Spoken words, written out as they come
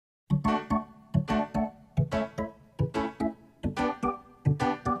Hey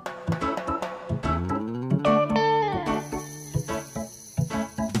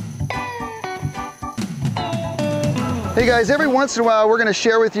guys, every once in a while we're going to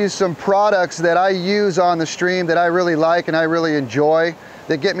share with you some products that I use on the stream that I really like and I really enjoy,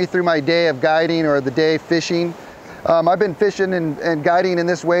 that get me through my day of guiding or the day fishing. I've been fishing and guiding in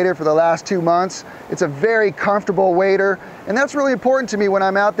this wader for the last 2 months. It's a very comfortable wader, and that's really important to me when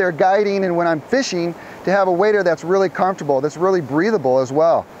I'm out there guiding and when I'm fishing, to have a wader that's really comfortable, that's really breathable as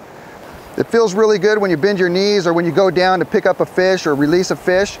well. It feels really good when you bend your knees or when you go down to pick up a fish or release a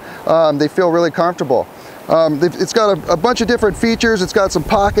fish. They feel really comfortable. It's got a bunch of different features. It's got some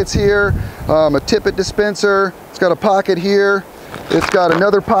pockets here, a tippet dispenser. It's got a pocket here. It's got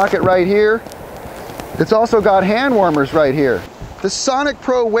another pocket right here. It's also got hand warmers right here. The Sonic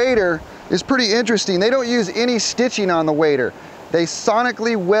Pro wader is pretty interesting. They don't use any stitching on the wader. They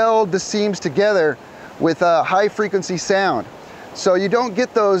sonically weld the seams together with a high frequency sound. So you don't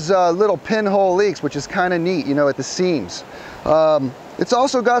get those little pinhole leaks, which is kind of neat, you know, at the seams. It's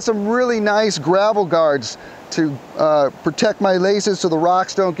also got some really nice gravel guards to protect my laces so the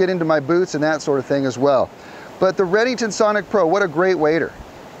rocks don't get into my boots and that sort of thing as well. But the Redington Sonic Pro, what a great wader.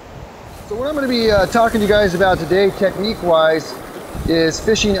 So what I'm going to be talking to you guys about today, technique-wise, is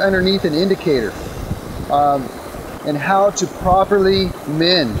fishing underneath an indicator and how to properly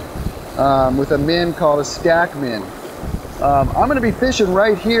mend with a mend called a stack mend. I'm going to be fishing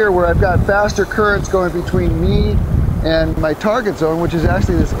right here where I've got faster currents going between me and my target zone, which is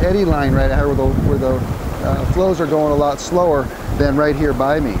actually this eddy line right here where the flows are going a lot slower than right here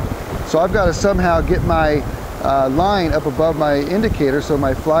by me. So I've got to somehow get my line up above my indicator so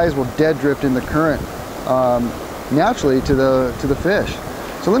my flies will dead drift in the current naturally to the fish.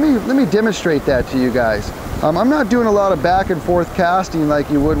 So let me demonstrate that to you guys. I'm not doing a lot of back and forth casting like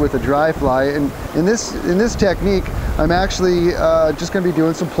you would with a dry fly, and in this technique I'm actually just going to be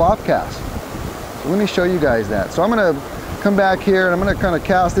doing some plop casts. So let me show you guys that. So I'm going to come back here and I'm going to kind of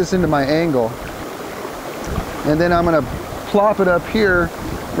cast this into my angle, and then I'm going to plop it up here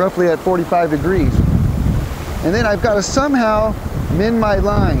roughly at 45 degrees. And then I've got to somehow mend my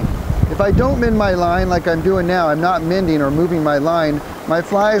line. If I don't mend my line like I'm doing now, I'm not mending or moving my line, my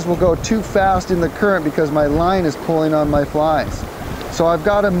flies will go too fast in the current because my line is pulling on my flies. So I've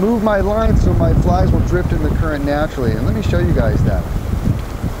got to move my line so my flies will drift in the current naturally. And let me show you guys that.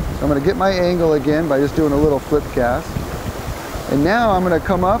 So I'm going to get my angle again by just doing a little flip cast. And now I'm going to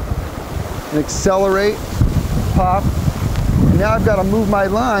come up and accelerate, pop. And now I've got to move my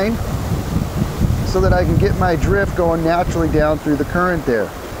line so that I can get my drift going naturally down through the current there.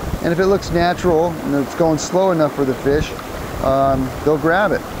 And if it looks natural and it's going slow enough for the fish, they'll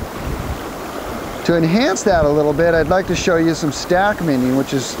grab it. To enhance that a little bit, I'd like to show you some stack mending,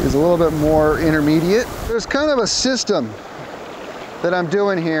 which is a little bit more intermediate. There's kind of a system that I'm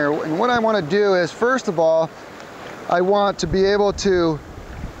doing here, and what I want to do is, first of all, I want to be able to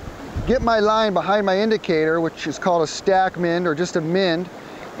get my line behind my indicator, which is called a stack mend or just a mend,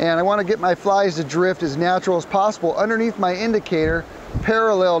 and I want to get my flies to drift as natural as possible underneath my indicator,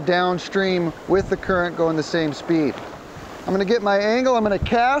 parallel downstream with the current going the same speed. I'm going to get my angle, I'm going to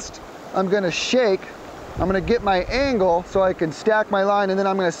cast, I'm going to shake, I'm going to get my angle so I can stack my line, and then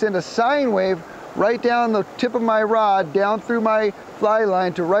I'm going to send a sine wave right down the tip of my rod, down through my fly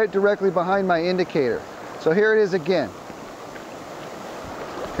line to right directly behind my indicator. So here it is again.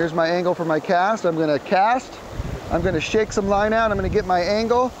 Here's my angle for my cast. I'm going to cast, I'm going to shake some line out, I'm going to get my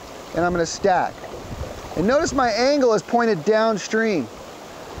angle, and I'm going to stack. And notice my angle is pointed downstream.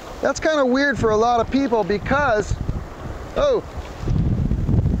 That's kind of weird for a lot of people because, oh,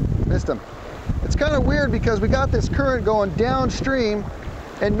 missed him. It's kind of weird because we got this current going downstream,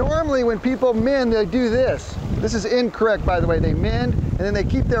 and normally when people mend, they do this. This is incorrect, by the way. They mend, and then they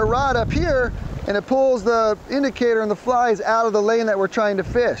keep their rod up here, and it pulls the indicator and the flies out of the lane that we're trying to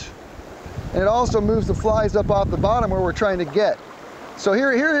fish. And it also moves the flies up off the bottom where we're trying to get. So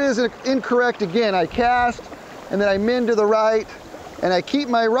here it is incorrect again. I cast, and then I mend to the right, and I keep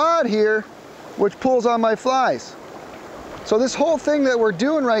my rod here, which pulls on my flies. So this whole thing that we're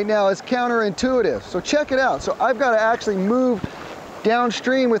doing right now is counterintuitive. So check it out. So I've got to actually move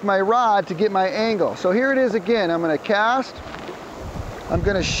downstream with my rod to get my angle. So here it is again. I'm going to cast, I'm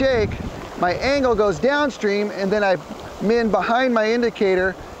going to shake, my angle goes downstream, and then I mend behind my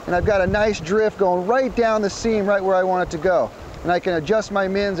indicator, and I've got a nice drift going right down the seam right where I want it to go. And I can adjust my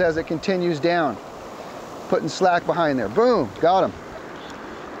mends as it continues down. Putting slack behind there. Boom, got him.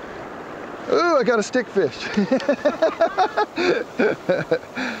 Ooh, I got a stick fish.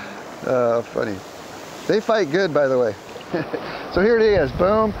 Funny. They fight good, by the way. So here it is,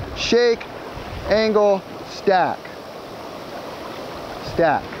 boom, shake, angle, stack,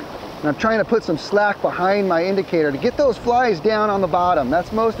 stack. And I'm trying to put some slack behind my indicator to get those flies down on the bottom.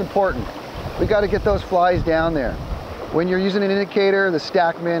 That's most important. We got to get those flies down there. When you're using an indicator, the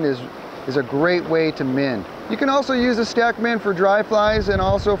stack mend is a great way to mend. You can also use a stack mend for dry flies and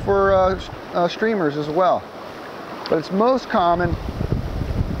also for streamers as well. But it's most common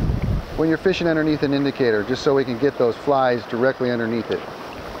when you're fishing underneath an indicator, just so we can get those flies directly underneath it.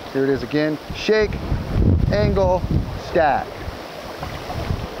 Here it is again, shake, angle, stack.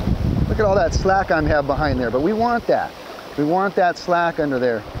 Look at all that slack I have behind there, but we want that. We want that slack under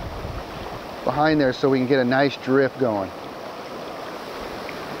there, behind there, so we can get a nice drift going.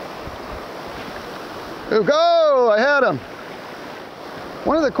 Go! I had him!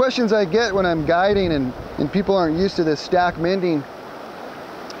 One of the questions I get when I'm guiding and people aren't used to this stack mending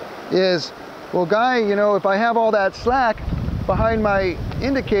is, well, Guy, you know, if I have all that slack behind my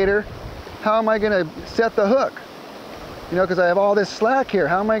indicator, how am I going to set the hook? You know, because I have all this slack here.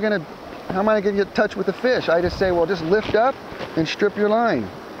 How am I going to get in touch with the fish? I just say, well, just lift up and strip your line.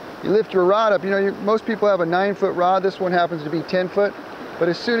 You lift your rod up. You know, most people have a 9-foot rod. This one happens to be 10 foot. But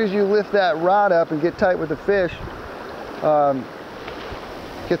as soon as you lift that rod up and get tight with the fish,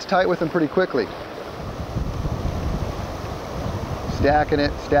 gets tight with them pretty quickly. Stacking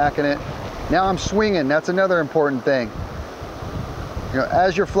it, stacking it. Now I'm swinging. That's another important thing. You know,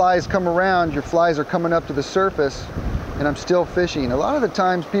 as your flies come around, your flies are coming up to the surface, and I'm still fishing. A lot of the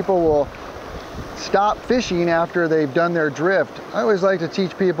times people will stop fishing after they've done their drift. I always like to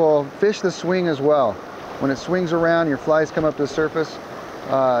teach people, fish the swing as well. When it swings around, your flies come up to the surface,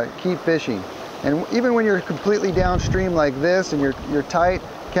 keep fishing. And even when you're completely downstream like this and you're tight,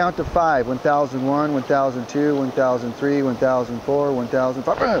 count to 5. 1001, 1002, 1003, 1004,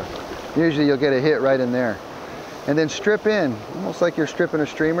 1005. Usually you'll get a hit right in there. And then strip in, almost like you're stripping a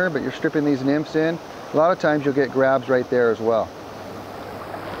streamer, but you're stripping these nymphs in. A lot of times you'll get grabs right there as well.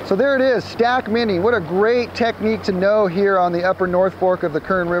 So there it is, stack mending. What a great technique to know here on the upper North Fork of the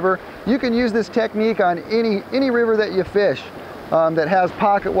Kern River. You can use this technique on any river that you fish that has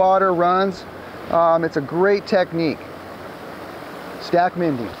pocket water, runs. It's a great technique. Stack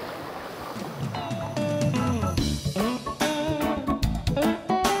mending.